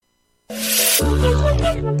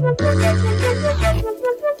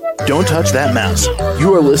Don't touch that mouse.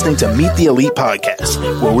 You are listening to Meet the Elite Podcast,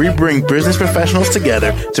 where we bring business professionals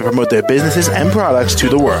together to promote their businesses and products to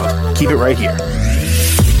the world. Keep it right here.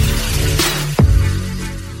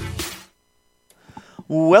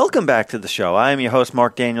 Welcome back to the show. I am your host,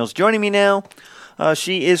 Mark Daniels. Joining me now,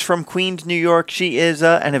 she is from Queens, New York. She is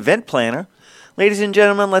an event planner. Ladies and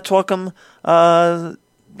gentlemen, let's welcome, I'm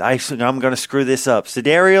going to screw this up,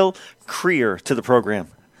 Sidariel Creer to the program.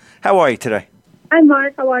 How are you today? Hi,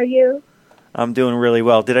 Mark. How are you? I'm doing really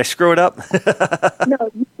well. Did I screw it up?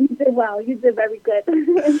 No, you did well. You did very good.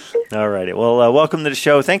 All righty. Well, welcome to the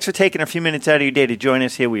show. Thanks for taking a few minutes out of your day to join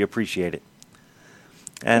us here. We appreciate it.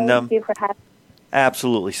 And thank you for having me.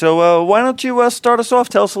 Absolutely. So why don't you start us off?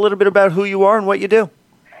 Tell us a little bit about who you are and what you do.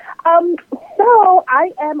 So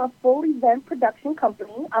I am a full event production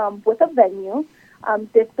company with a venue.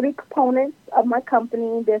 There's three components of my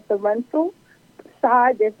company. There's the rental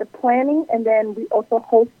side, there's the planning, and then we also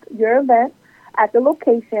host your event at the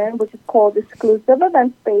location, which is called Exclusive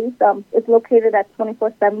Event Space. It's located at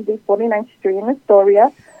 2470 49th Street in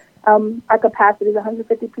Astoria. Our capacity is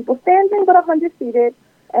 150 people standing, but 100 seated.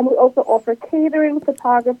 And we also offer catering,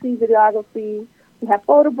 photography, videography. We have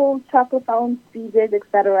photo booths, chocolate fountains, DJs,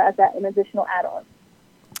 etc. as an additional add-on.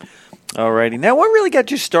 All righty. Now, what really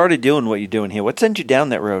got you started doing what you're doing here? What sent you down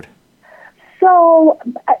that road? So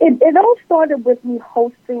it all started with me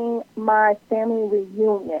hosting my family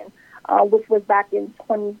reunion, which was back in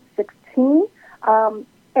 2016, and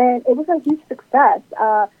it was a huge success.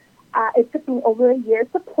 It took me over a year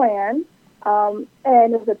to plan, and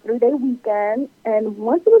it was a 3-day weekend, and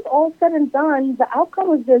once it was all said and done, the outcome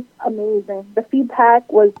was just amazing. The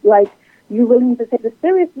feedback was like, you really need to take this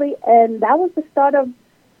seriously, and that was the start of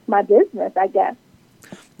my business, I guess.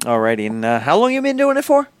 All righty. And how long you been doing it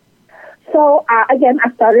for? So, again,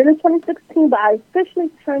 I started in 2016, but I officially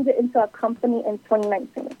turned it into a company in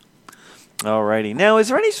 2019. All righty. Now, is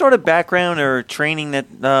there any sort of background or training that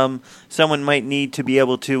someone might need to be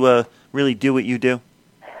able to really do what you do?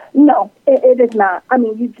 No, it is not. I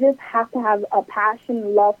mean, you just have to have a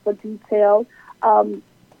passion, love for detail. And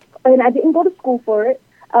I didn't go to school for it.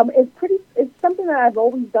 It's something that I've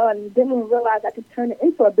always done. Didn't even realize I could turn it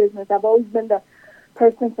into a business. I've always been the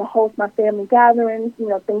person to host my family gatherings,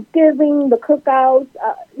 Thanksgiving, the cookouts,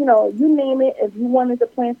 you name it. If you wanted to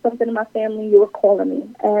plan something in my family, you were calling me.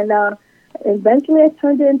 And eventually I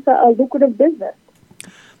turned it into a lucrative business.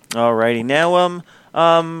 All righty. Now,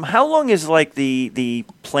 how long is like the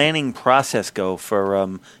planning process go for,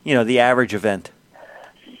 the average event?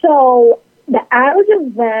 So the average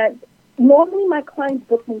event, normally my clients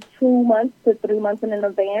book me 2 months to 3 months in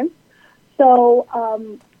advance. So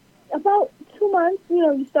about 2 months,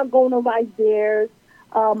 you start going over ideas,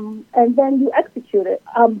 and then you execute it.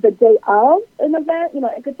 The day of an event,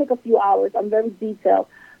 it could take a few hours. I'm very detailed.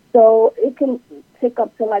 So it can take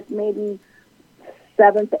up to like maybe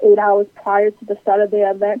 7 to 8 hours prior to the start of the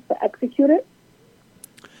event to execute it.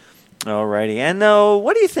 All righty. And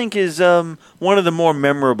what do you think is one of the more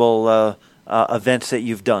memorable events that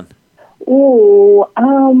you've done? Ooh,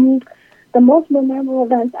 the most memorable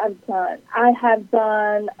events I've done. I have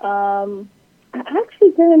done, I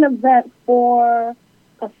actually did an event for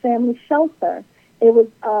a family shelter. It was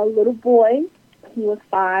a little boy. He was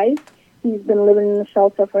 5. He's been living in the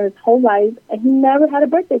shelter for his whole life, and he never had a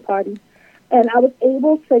birthday party. And I was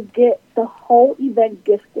able to get the whole event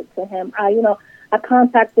gifted to him. I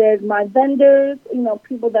contacted my vendors,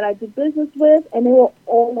 people that I do business with, and they were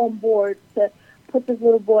all on board to put this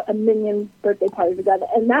little boy a minion birthday party together.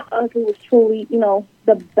 And that honestly was truly,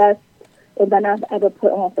 the best event I've ever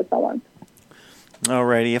put on for someone. All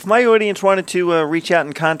righty. If my audience wanted to reach out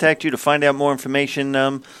and contact you to find out more information,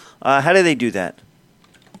 how do they do that?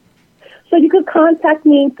 So you could contact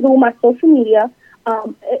me through my social media.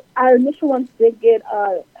 Our initial ones did get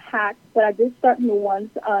hacked, but I did start new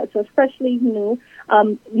ones. So it's freshly new.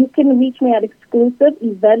 You can reach me at Exclusive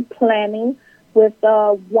Event Planning with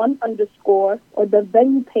 1_ or the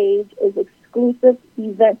venue page is Exclusive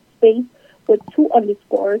Event Space with 2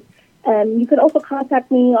 _ And you can also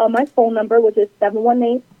contact me on my phone number, which is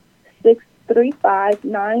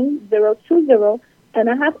 718-635-9020. And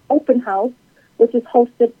I have open house, which is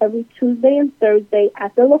hosted every Tuesday and Thursday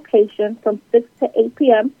at the location from 6 to 8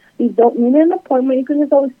 p.m. You don't need an appointment. You can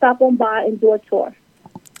just always stop on by and do a tour.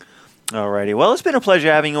 All righty. Well, it's been a pleasure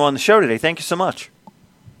having you on the show today. Thank you so much.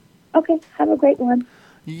 Okay. Have a great one.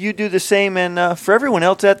 You do the same. And for everyone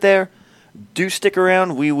else out there, do stick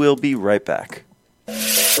around. We will be right back.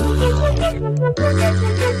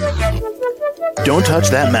 Don't touch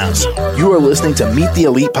that mouse. You are listening to Meet the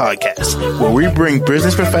Elite Podcast, where we bring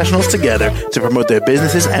business professionals together to promote their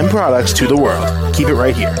businesses and products to the world. Keep it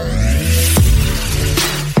right here.